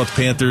don't care about the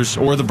Panthers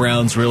or the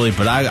Browns, really,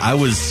 but I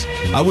was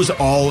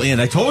all in.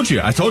 I told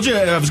you I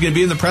was going to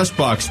be in the press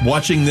box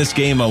watching this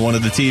game on one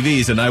of the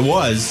TVs, and I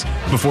was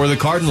before the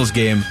Cardinals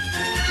game.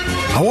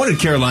 I wanted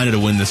Carolina to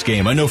win this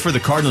game. I know for the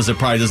Cardinals it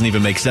probably doesn't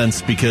even make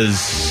sense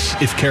because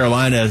if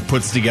Carolina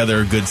puts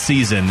together a good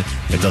season,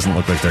 it doesn't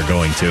look like they're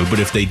going to. But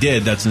if they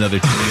did, that's another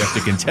team you have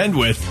to contend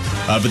with.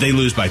 But they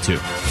lose by 2.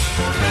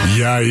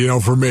 Yeah,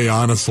 for me,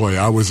 honestly,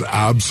 I was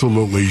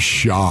absolutely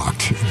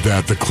shocked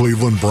that the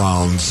Cleveland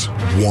Browns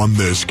won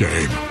this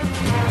game.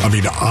 I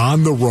mean,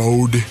 on the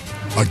road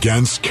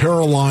against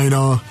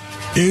Carolina,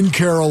 in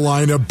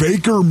Carolina,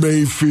 Baker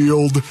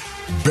Mayfield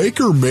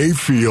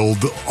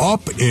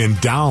up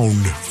and down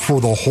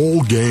for the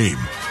whole game.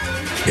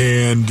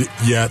 And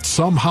yet,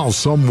 somehow,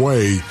 some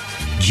way,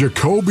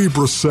 Jacoby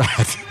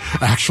Brissett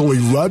actually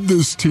led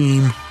this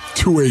team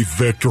to a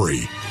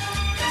victory.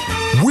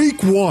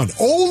 Week 1,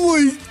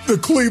 only the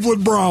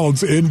Cleveland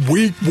Browns in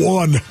week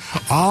 1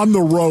 on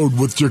the road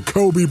with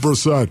Jacoby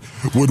Brissett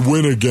would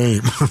win a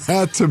game.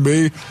 That, to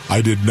me,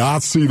 I did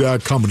not see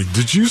that coming.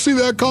 Did you see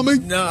that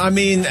coming? No, I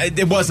mean,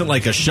 it wasn't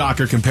like a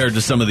shocker compared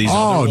to some of these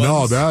other ones.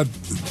 Oh, no,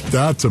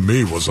 that to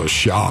me was a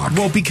shock.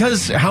 Well,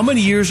 because how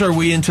many years are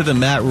we into the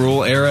Matt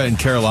Rule era in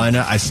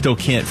Carolina? I still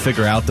can't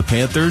figure out the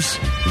Panthers.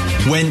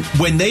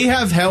 When they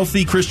have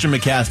healthy Christian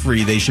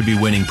McCaffrey, they should be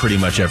winning pretty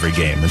much every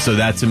game. And so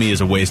that, to me,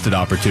 is a wasted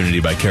opportunity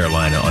by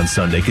Carolina on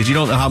Sunday because you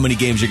don't know how many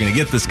games you're going to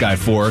get this guy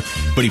for,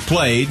 but he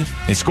played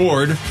and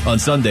scored on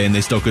Sunday, and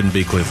they still couldn't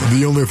beat Cleveland.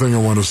 The only thing I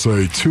want to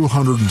say,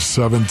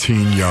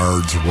 217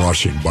 yards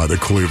rushing by the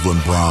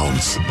Cleveland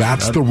Browns.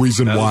 That's the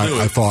reason why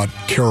I thought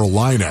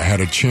Carolina had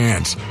a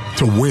chance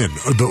to win,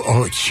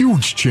 a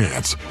huge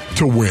chance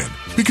to win,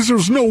 because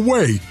there's no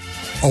way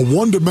a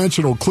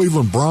one-dimensional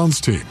Cleveland Browns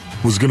team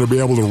was going to be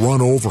able to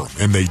run over them,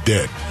 and they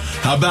did.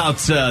 How about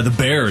the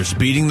Bears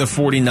beating the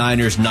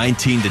 49ers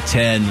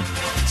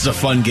 19-10? It's a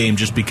fun game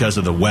just because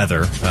of the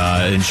weather.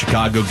 And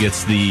Chicago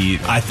gets the,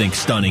 I think,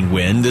 stunning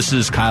win. This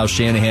is Kyle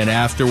Shanahan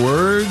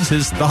afterwards.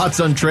 His thoughts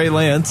on Trey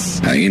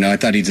Lance. I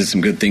thought he did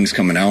some good things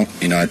coming out.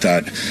 I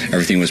thought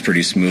everything was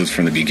pretty smooth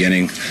from the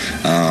beginning.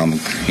 I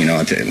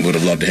would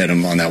have loved to hit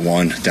him on that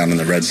one down in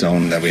the red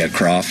zone that we had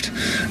Croft.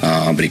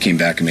 But he came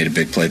back and made a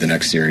big play the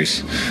next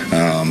series.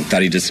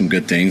 Thought he did some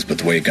good things, but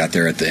the way it got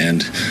there at the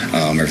end,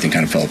 everything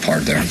kind of fell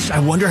apart there. I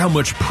wonder how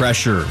much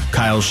pressure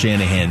Kyle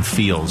Shanahan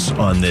feels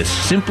on this,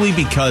 simply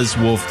because,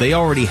 Wolf, they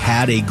already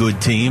had a good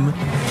team.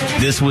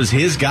 This was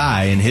his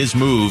guy and his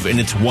move, and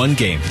it's one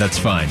game. That's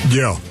fine.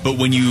 Yeah. But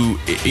when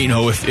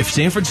if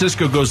San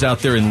Francisco goes out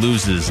there and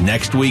loses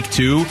next week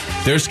too,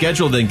 their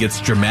schedule then gets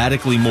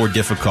dramatically more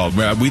difficult.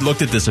 We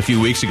looked at this a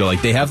few weeks ago.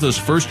 Like, they have those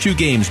first two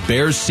games,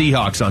 Bears,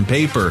 Seahawks, on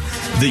paper,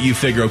 that you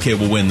figure, okay,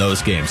 we'll win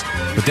those games.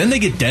 But then they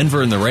get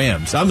Denver and the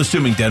Rams. I'm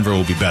assuming Denver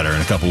will be better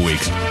in a couple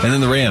weeks. And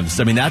then the Rams.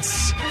 I mean,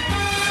 that's...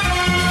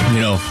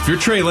 if you're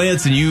Trey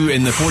Lance and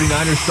the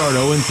 49ers start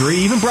 0-3,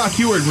 even Brock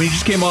Huard, when he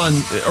just came on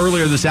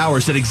earlier this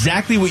hour, said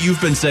exactly what you've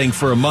been saying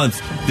for a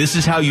month. This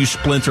is how you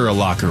splinter a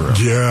locker room.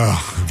 Yeah,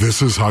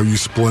 this is how you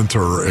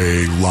splinter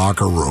a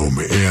locker room.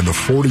 And the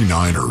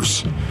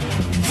 49ers,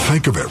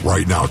 think of it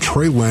right now.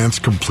 Trey Lance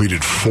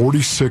completed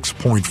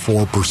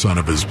 46.4%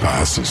 of his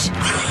passes.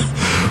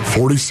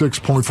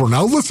 46.4.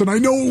 Now, listen, I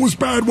know it was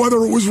bad weather.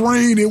 It was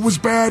rain. It was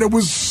bad. It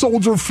was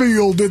Soldier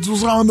Field. It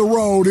was on the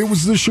road. It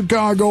was the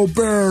Chicago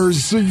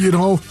Bears.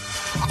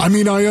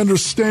 I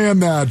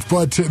understand that,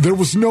 but there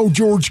was no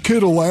George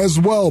Kittle as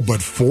well, but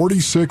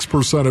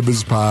 46% of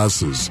his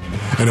passes.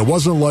 And it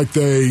wasn't like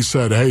they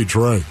said, hey,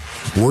 Trey,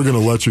 we're going to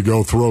let you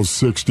go throw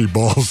 60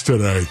 balls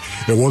today.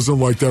 It wasn't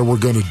like they were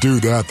going to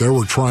do that. They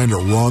were trying to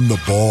run the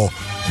ball.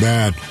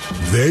 Man,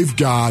 they've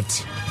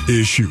got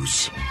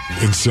issues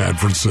in San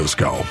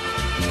Francisco.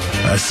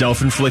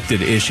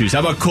 Self-inflicted issues.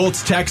 How about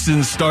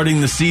Colts-Texans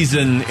starting the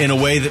season in a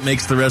way that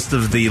makes the rest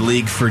of the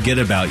league forget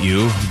about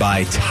you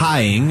by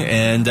tying?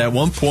 And at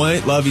one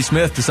point, Lovie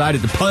Smith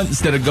decided to punt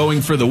instead of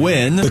going for the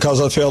win.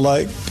 Because I felt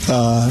like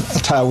a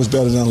tie was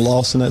better than a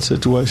loss in that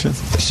situation.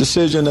 It's a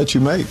decision that you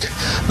make.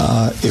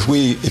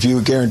 If you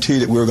were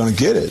guaranteed that we were going to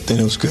get it, then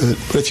it was good.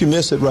 But if you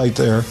miss it right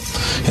there,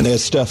 and they had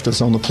stuffed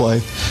us on the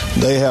play,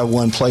 they have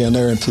one play and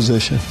they're in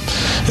position.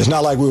 It's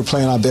not like we were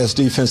playing our best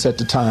defense at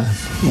the time.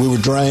 We were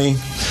drained.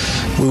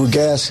 We were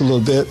gassed a little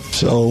bit,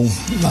 so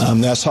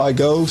that's how it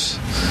goes.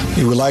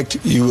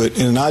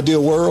 In an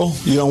ideal world,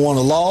 you don't want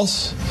a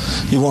loss.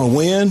 You want to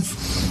win,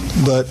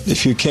 but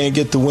if you can't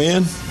get the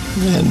win,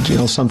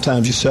 and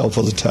sometimes you settle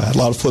for the tie. A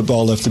lot of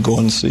football left to go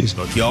in the season.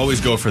 Look, you always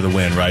go for the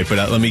win, right?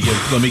 But let me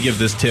give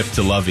this tip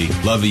to Lovie.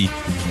 Lovie,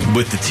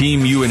 with the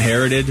team you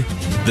inherited,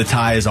 the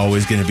tie is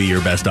always going to be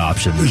your best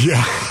option.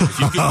 Yeah. If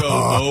you can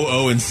go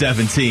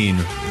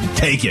 0-17,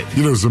 take it.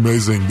 It's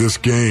amazing. This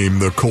game,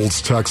 the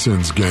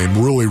Colts-Texans game,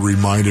 really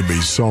reminded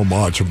me so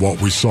much of what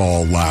we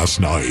saw last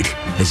night,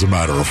 as a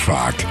matter of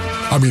fact.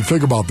 I mean,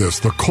 think about this.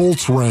 The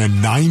Colts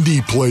ran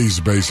 90 plays,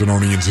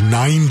 Basinonians,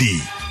 90.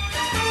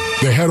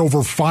 They had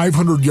over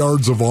 500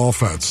 yards of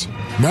offense.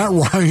 Matt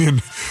Ryan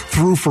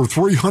threw for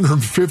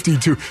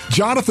 352.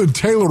 Jonathan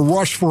Taylor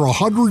rushed for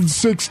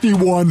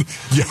 161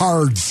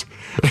 yards.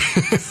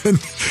 And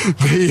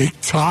they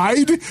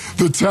tied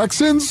the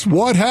Texans?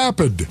 What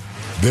happened?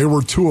 They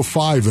were 2 of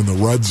 5 in the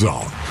red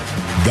zone.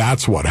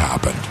 That's what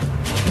happened.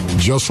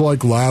 Just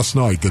like last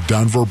night, the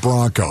Denver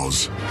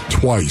Broncos,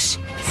 twice,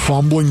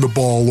 fumbling the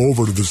ball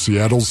over to the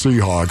Seattle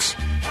Seahawks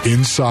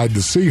inside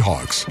the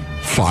Seahawks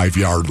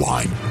 5-yard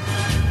line.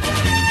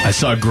 I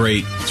saw a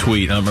great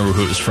tweet, I don't remember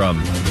who it was from,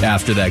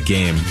 after that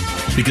game,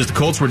 because the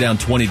Colts were down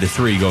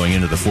 20-3 going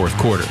into the fourth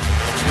quarter.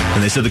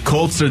 And they said the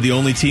Colts are the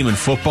only team in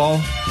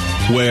football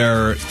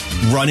where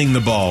running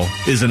the ball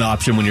is an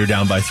option when you're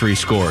down by 3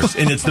 scores.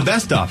 And it's the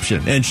best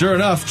option. And sure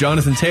enough,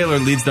 Jonathan Taylor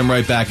leads them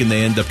right back, and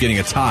they end up getting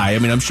a tie. I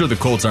mean, I'm sure the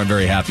Colts aren't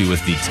very happy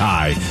with the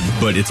tie,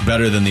 but it's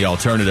better than the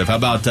alternative. How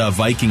about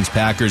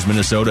Vikings-Packers,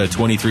 Minnesota, a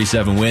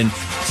 23-7 win?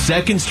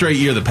 Second straight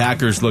year the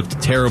Packers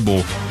looked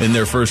terrible in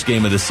their first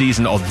game of the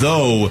season,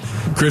 although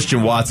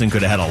Christian Watson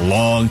could have had a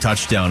long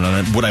touchdown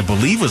on what I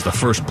believe was the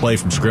first play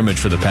from scrimmage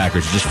for the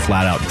Packers. Just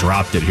flat out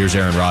dropped it. Here's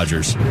Aaron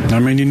Rodgers. I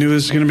mean, you knew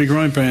this was going to be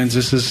growing pains.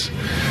 This is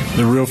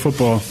the real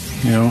football.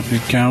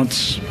 It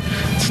counts.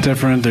 It's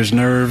different. There's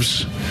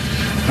nerves.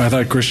 I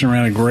thought Christian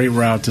ran a great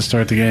route to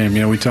start the game.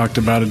 We talked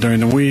about it during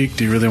the week.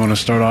 Do you really want to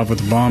start off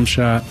with a bomb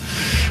shot?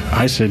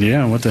 I said,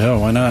 yeah, what the hell?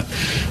 Why not?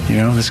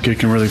 This kid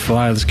can really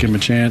fly. Let's give him a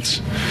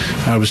chance.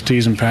 I was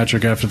teasing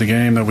Patrick after the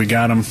game that we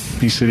got him.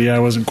 He said, yeah, I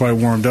wasn't quite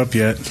warmed up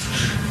yet.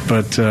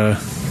 But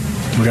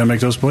we got to make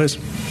those plays.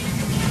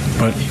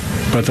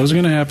 But those are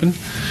going to happen.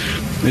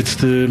 It's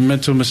the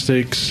mental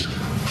mistakes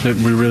that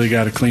we really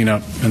got to clean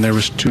up, and there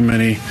was too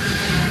many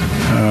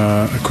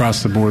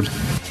across the board.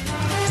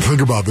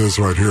 Think about this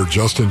right here.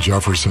 Justin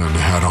Jefferson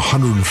had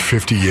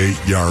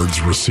 158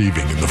 yards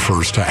receiving in the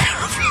first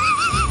half.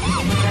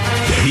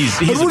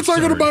 He's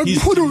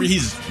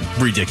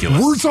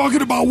ridiculous. We're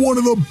talking about one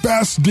of the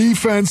best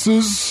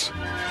defenses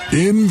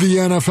in the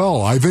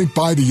NFL. I think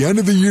by the end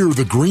of the year,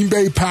 the Green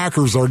Bay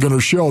Packers are going to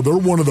show they're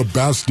one of the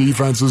best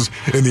defenses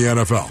in the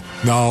NFL.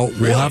 Now,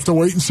 we'll have to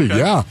wait and see. Okay.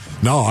 Yeah.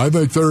 No, I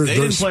think they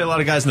didn't play a lot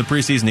of guys in the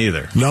preseason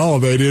either. No,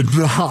 they did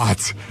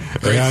not.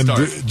 Great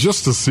start.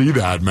 Just to see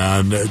that,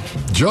 man.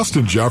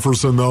 Justin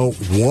Jefferson, though,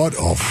 what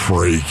a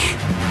freak.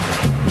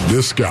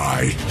 This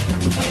guy.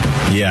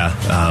 Yeah.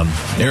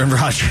 Aaron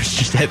Rodgers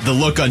just had the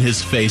look on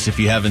his face, if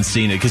you haven't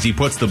seen it, because he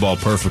puts the ball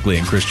perfectly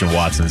in Christian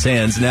Watson's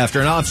hands. And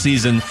after an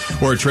offseason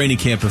or a training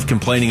camp of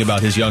complaining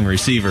about his young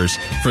receivers,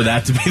 for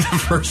that to be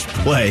the first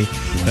play,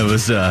 it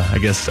was, I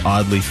guess,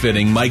 oddly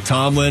fitting. Mike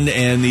Tomlin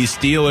and the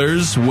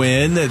Steelers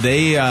win.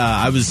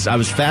 I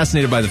was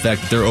fascinated by the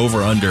fact that their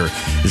over-under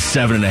is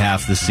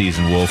 7.5 this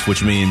season, Wolf,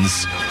 which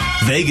means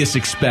Vegas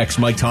expects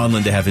Mike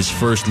Tomlin to have his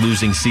first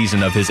losing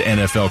season of his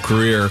NFL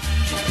career.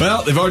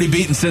 Well, they've already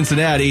beaten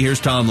Cincinnati. Here's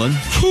Tomlin.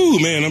 Whew,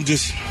 man, I'm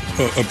just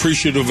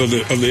appreciative of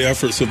the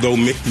efforts of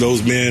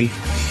those men.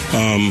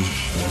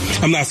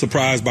 I'm not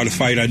surprised by the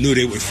fight. I knew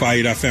they would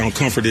fight. I found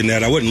comfort in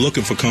that. I wasn't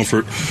looking for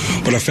comfort,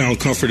 but I found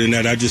comfort in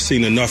that. I just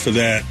seen enough of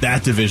that.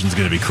 That division's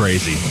going to be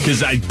crazy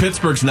because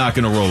Pittsburgh's not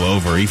going to roll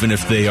over, even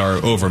if they are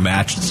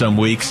overmatched some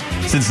weeks.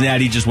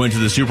 Cincinnati just went to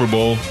the Super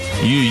Bowl.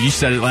 You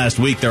said it last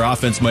week. Their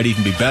offense might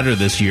even be better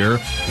this year.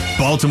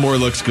 Baltimore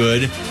looks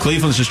good.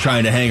 Cleveland's just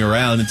trying to hang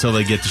around until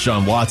they get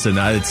Deshaun Watson.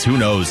 Who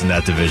knows in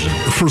that division?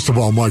 First of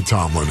all, Mike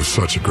Tomlin is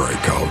such a great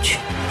coach.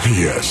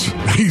 He is.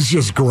 He's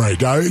just great.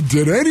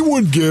 Did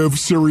anyone give,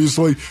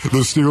 seriously,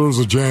 the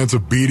Steelers a chance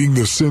of beating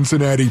the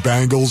Cincinnati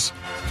Bengals,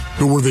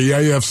 who were the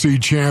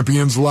AFC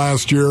champions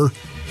last year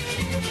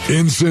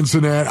in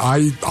Cincinnati?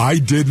 I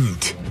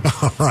didn't.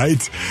 All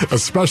right?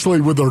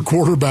 Especially with their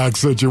quarterback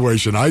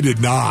situation. I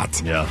did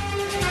not. Yeah.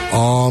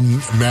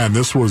 Man,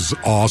 this was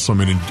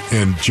awesome.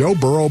 And Joe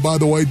Burrow, by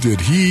the way,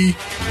 did he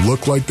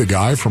look like the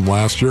guy from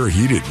last year?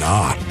 He did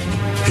not.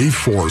 He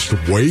forced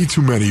way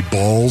too many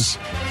balls.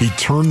 He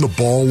turned the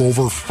ball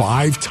over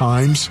 5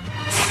 times,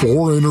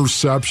 4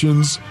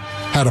 interceptions,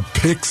 had a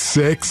pick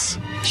 6.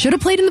 Should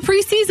have played in the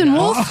preseason,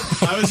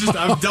 Wolf.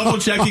 I'm double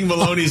checking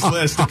Maloney's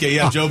list. Okay,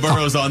 yeah, Joe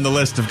Burrow's on the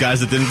list of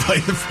guys that didn't play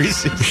in the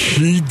preseason.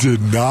 He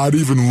did not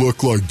even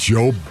look like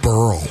Joe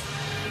Burrow.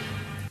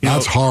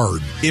 That's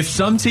hard. If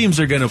some teams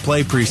are going to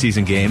play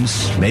preseason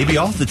games, maybe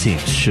all the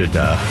teams should,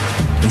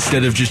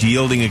 instead of just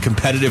yielding a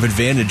competitive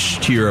advantage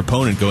to your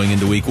opponent going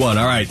into week 1.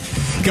 All right.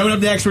 Coming up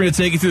next, we're going to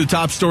take you through the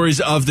top stories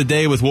of the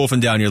day with Wolf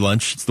and Down Your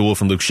Lunch. It's the Wolf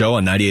and Luke Show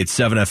on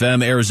 98.7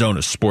 FM,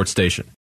 Arizona's sports station.